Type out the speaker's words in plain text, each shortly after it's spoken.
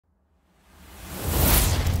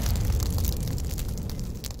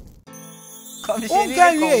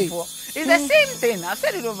It's the same thing. I've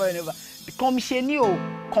said it over and over.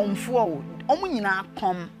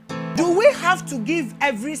 Do we have to give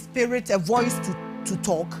every spirit a voice to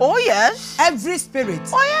talk? Oh yes. Every spirit.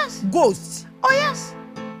 Oh yes. Ghosts. Oh yes.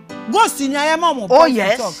 Ghosts in Yayamamo. Oh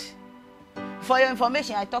yes. For your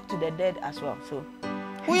information, I talk to the dead as well. So.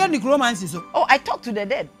 Who are necromancy? Oh, I talk to the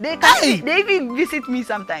dead. They even visit me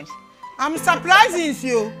sometimes. I'm surprising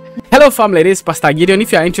you. Hello family, this is Pastor Gideon.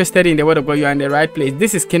 If you are interested in the word of God, you are in the right place.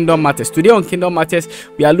 This is Kingdom Matters. Today on Kingdom Matters,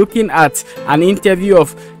 we are looking at an interview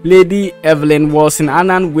of Lady Evelyn Warlson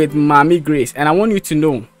Annan with Mommy Grace. And I want you to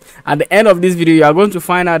know, at the end of this video, you are going to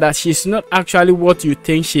find out that she's not actually what you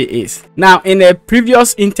think she is. Now, in a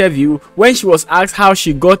previous interview, when she was asked how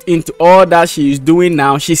she got into all that she is doing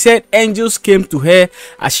now, she said angels came to her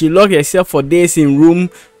as she locked herself for days in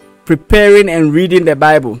room preparing and reading the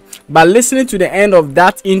Bible. But listening to the end of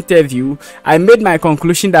that interview, I made my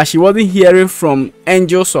conclusion that she wasn't hearing from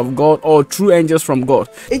angels of God or true angels from God.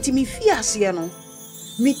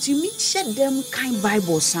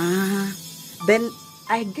 Then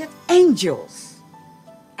I get angels.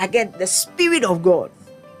 I get the Spirit of God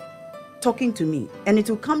talking to me, and it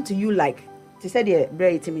will come to you like she said, just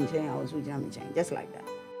like that.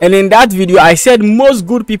 And in that video, I said most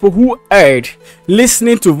good people who heard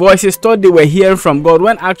listening to voices thought they were hearing from God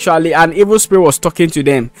when actually an evil spirit was talking to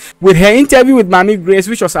them. With her interview with Mommy Grace,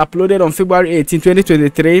 which was uploaded on February 18,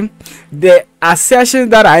 2023, the assertion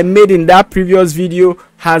that I made in that previous video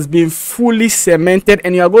has been fully cemented,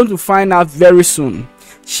 and you are going to find out very soon.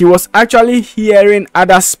 She was actually hearing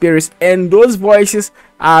other spirits, and those voices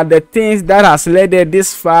are the things that has led her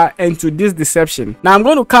this far into this deception. Now I'm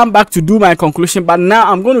going to come back to do my conclusion, but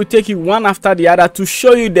now I'm going to take you one after the other to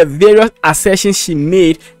show you the various assertions she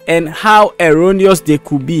made and how erroneous they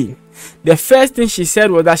could be. The first thing she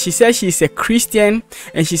said was that she said she's a Christian,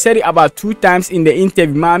 and she said it about 2 times in the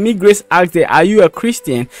interview. Mommy Grace asked her, "Are you a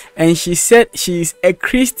Christian?" And she said she's a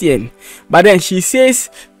Christian, but then she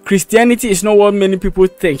says Christianity is not what many people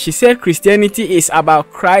think. She said Christianity is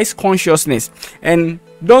about Christ consciousness. And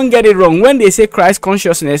don't get it wrong, when they say Christ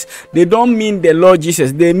consciousness, they don't mean the Lord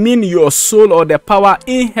Jesus. They mean your soul or the power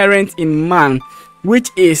inherent in man, which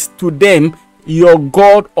is to them your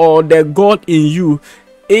God, or the God in you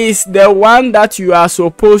is the one that you are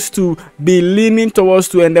supposed to be leaning towards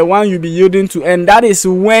to, and the one you be yielding to, and that is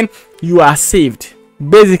when you are saved,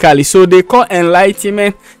 basically. So they call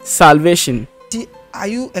enlightenment salvation. Are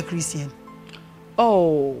you a Christian?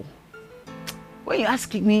 Oh, when you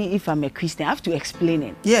ask me if I'm a Christian, I have to explain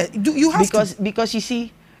it. Yeah, you have because you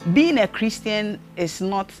see, being a Christian is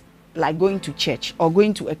not like going to church or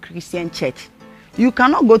going to a Christian church. You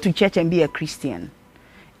cannot go to church and be a Christian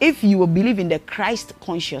if you believe in the Christ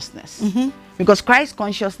consciousness. Because Christ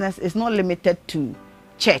consciousness is not limited to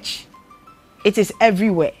church. It is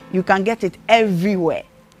everywhere. You can get it everywhere.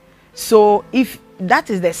 So if that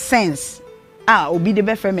is the sense, be the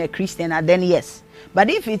best friend a Christian, then yes. But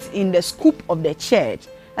if it's in the scope of the church,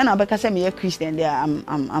 then I because I'm a Christian there,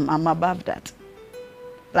 I'm above that.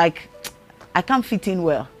 Like I can't fit in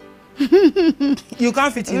well. You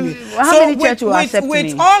can't fit in well. How many churches will accept me?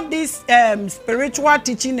 With all this spiritual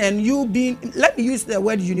teaching, and you being, let me use the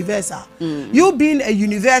word universal. You being a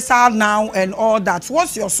universal now and all that,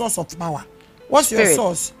 what's your source of power? What's your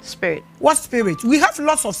source? Spirit. What spirit? We have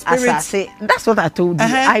lots of spirits. As I say, that's what I told you.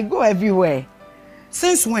 I go everywhere.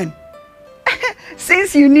 Since when?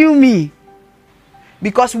 Since you knew me.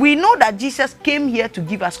 Because we know that Jesus came here to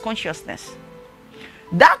give us consciousness.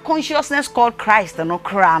 That consciousness called Christ, not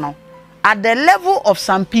Krano. At the level of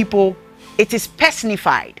some people, it is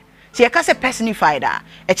personified. See, I can't say personified.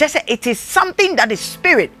 It is something that is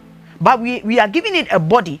spirit. But we are giving it a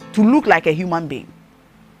body to look like a human being.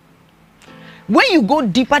 When you go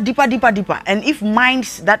deeper, and if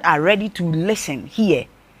minds that are ready to listen here,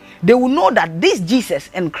 they will know that this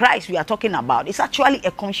Jesus and Christ we are talking about is actually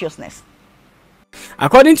a consciousness.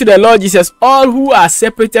 According to the Lord Jesus, all who are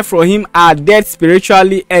separated from him are dead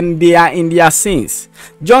spiritually, and they are in their sins.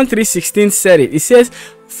 John 3:16 said it. It says,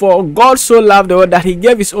 "For God so loved the world that he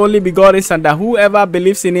gave his only begotten Son, that whoever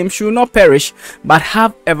believes in him should not perish, but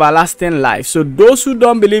have everlasting life." So those who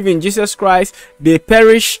don't believe in Jesus Christ, they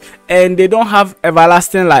perish and they don't have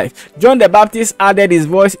everlasting life. John the Baptist added his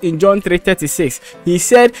voice in John 3:36. He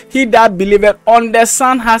said, "He that believeth on the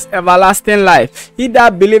Son has everlasting life. He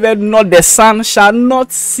that believeth not the Son shall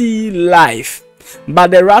not see life."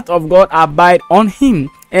 but the wrath of God abide on him.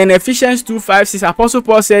 And Ephesians 2:5 Apostle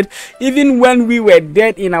Paul said, even when we were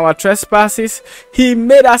dead in our trespasses, he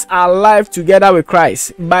made us alive together with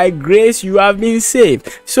Christ. By grace you have been saved.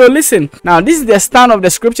 So listen, now this is the stand of the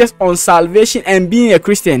scriptures on salvation and being a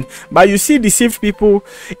Christian. But you see deceived people,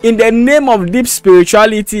 in the name of deep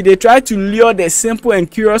spirituality, they try to lure the simple and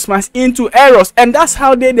curious minds into errors. And that's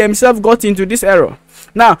how they themselves got into this error.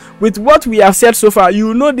 Now, with what we have said so far,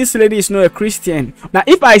 you know this lady is not a Christian. Now,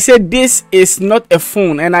 if I say this is not a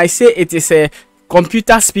phone and I say it is a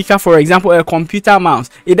computer speaker, for example, a computer mouse,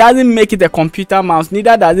 it doesn't make it a computer mouse,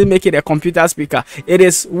 neither does it make it a computer speaker. It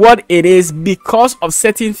is what it is because of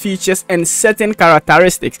certain features and certain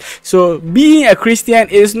characteristics. So being a Christian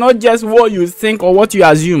is not just what you think or what you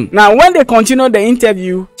assume. Now, when they continued the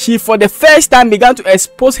interview, she for the first time began to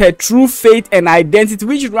expose her true faith and identity,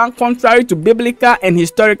 which ran contrary to biblical and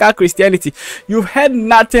historical Christianity. You've heard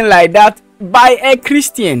nothing like that by a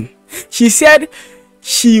Christian. She said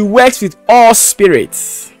she works with all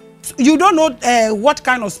spirits. You don't know what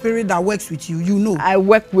kind of spirit that works with you. You know. I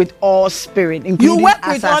work with all spirit, including you work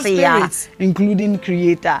with all spirits, including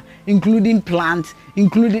creator, including plant,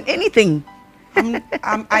 including anything.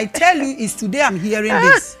 I tell you, it's today I'm hearing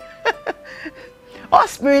this. All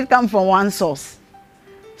spirit come from one source.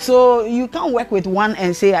 So you can't work with one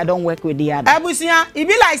and say I don't work with the other. Abusia, it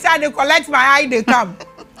be like say they collect my eye, they come.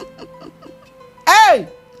 Hey!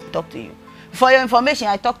 Talk to you. For your information,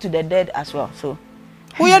 I talk to the dead as well. So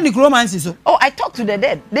who are necromancy? Oh, I talk to the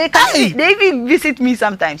dead. They come, they even visit me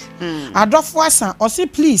sometimes. Adolfo, or say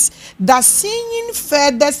please, that seeing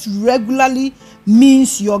feathers regularly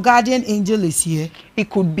means your guardian angel is here? It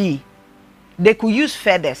could be. They could use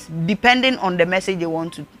feathers depending on the message they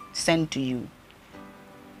want to send to you.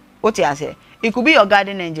 What you say? It could be your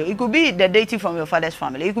guardian angel. It could be the deity from your father's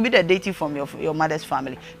family. It could be the deity from your mother's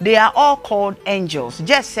family. They are all called angels.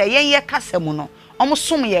 Just say ye kasemuno.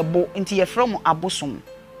 Omosum ye bo inti ye from abosum.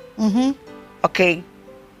 Okay.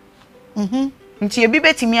 Inti ye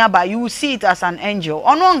bibeti miaba, you will see it as an angel.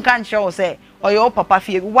 Or no one can show say or your papa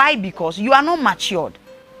fear. Why? Because you are not matured.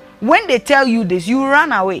 When they tell you this, you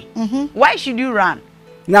run away. Why should you run?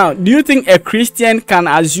 Now, do you think a Christian can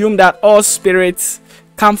assume that all spirits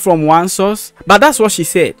come from one source? But that's what she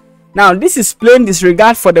said. Now, this is plain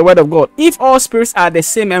disregard for the word of God. If all spirits are the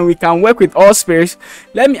same and we can work with all spirits,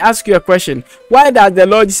 let me ask you a question. Why does the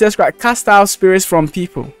Lord Jesus Christ cast out spirits from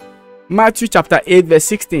people? Matthew chapter 8 verse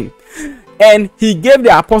 16. And he gave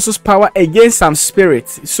the apostles power against some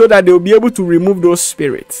spirits so that they will be able to remove those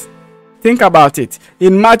spirits. Think about it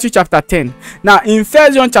in Matthew chapter 10. Now in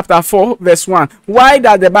 1 John chapter 4 verse 1, why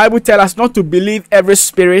does the Bible tell us not to believe every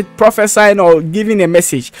spirit prophesying or giving a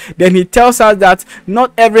message? Then he tells us that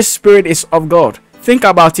not every spirit is of God. Think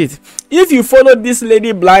about it. If you follow this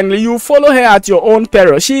lady blindly, you follow her at your own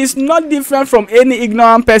peril. She is not different from any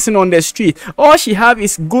ignorant person on the street. All she have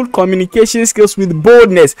is good communication skills with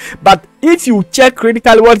boldness. But if you check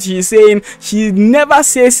critically what she is saying, she never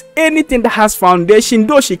says anything that has foundation,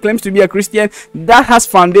 though she claims to be a Christian, that has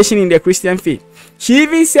foundation in the Christian faith. She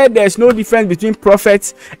even said there is no difference between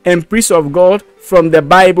prophets and priests of God from the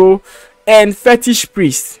Bible and fetish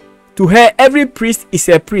priests. To her, every priest is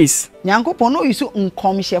a priest. Nyankopon no yiso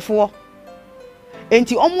nkomhyefo.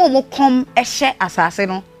 Enti omo kom ehye asase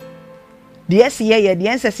no. De esiyeye, de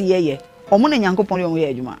ensesiyeye. Omo na Nyankopon yo ye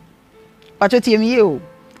adwuma. Pachotie mi ye o.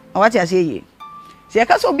 Awati aseye. Se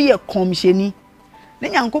yaka so bi ye komhyeni. Ne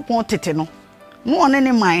Nyankopon tete no. No one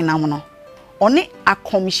ne man nam no. One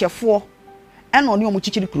akomhyefo. E no ne omo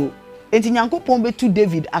chichiri kuro. Enti Nyankopon betu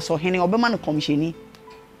David asohene obema no komhyeni.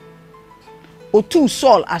 Otu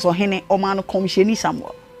Saul as ohene omano komhyeni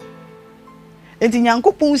Samuel. Enti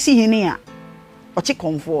Nyankopon si hene a oche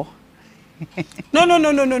komfo. No.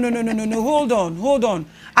 Hold on.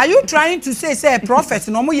 Are you trying to say a prophet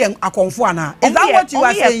no mo ye akomfo ana? Is that what you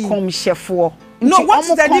are saying? Komhyefo. No, what's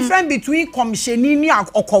the difference between komhyeni ni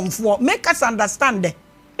akomfo? Make us understand.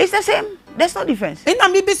 It's the same. There's no difference. Ina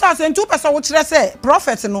mi bisa say two person wo kire say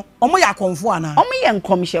prophet no omo ye akomfo ana? Omo ye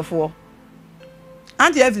komhyefo.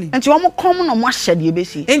 Auntie Evelyn. Enti omo kom no mo ahyade e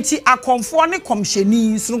besi. Enti akomfo ne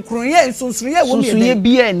komhyeni sunkrunye nsunsunye wo mi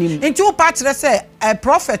bia anim. Enti wo pa kire say a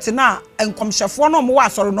prophet na enkomhyefo no mo wa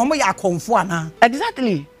asoro no mo ya akomfo ana.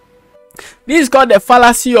 Exactly. This is called the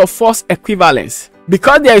fallacy of false equivalence.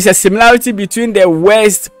 Because there is a similarity between the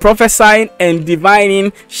words prophesying and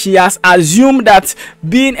divining, she has assumed that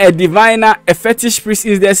being a diviner, a fetish priest,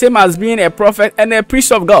 is the same as being a prophet and a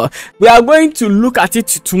priest of God. We are going to look at it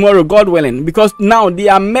tomorrow, God willing, because now the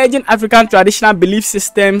emerging African traditional belief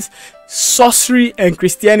systems, sorcery and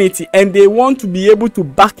Christianity, and they want to be able to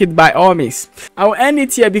back it by all means. I will end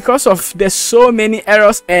it here because of the so many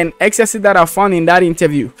errors and excesses that I found in that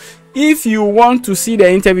interview. If you want to see the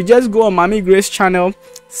interview, just go on Mommy Grace channel,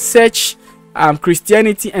 search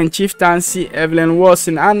Christianity and Chieftaincy, Evelyn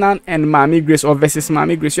Warlson Annan and Mommy Grace, or versus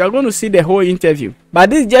Mommy Grace. You are going to see the whole interview. But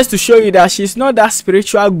this is just to show you that she's not that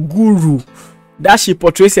spiritual guru that she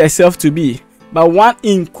portrays herself to be, but one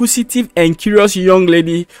inquisitive and curious young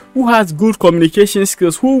lady who has good communication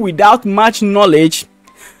skills, who without much knowledge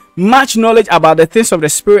about the things of the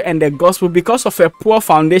spirit and the gospel, because of a poor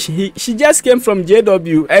foundation, she just came from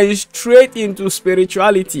JW and straight into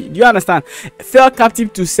spirituality. Do you understand? Fell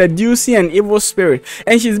captive to seducing an evil spirit,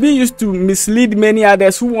 and she's been used to mislead many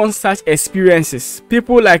others who want such experiences.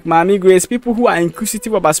 People like Mommy Grace, people who are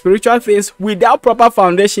inquisitive about spiritual things without proper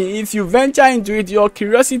foundation. If you venture into it, your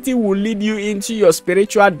curiosity will lead you into your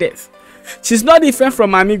spiritual death. She's not different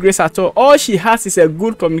from Mommy Grace at all. All she has is a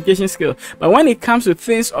good communication skill, but when it comes to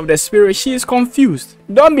things of the spirit, she is confused.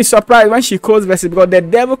 Don't be surprised when she quotes verses, because the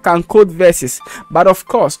devil can quote verses, but of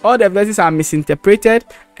course all the verses are misinterpreted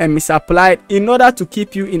and misapplied in order to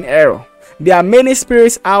keep you in error. There are many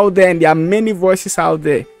spirits out there and there are many voices out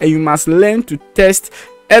there, and you must learn to test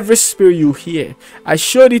every spirit you hear. I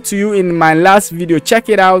showed it to you in my last video. Check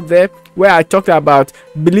it out there, where I talked about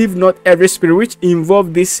believe not every spirit, which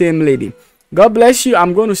involved this same lady. God bless you.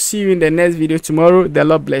 I'm going to see you in the next video tomorrow. The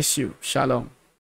Lord bless you. Shalom.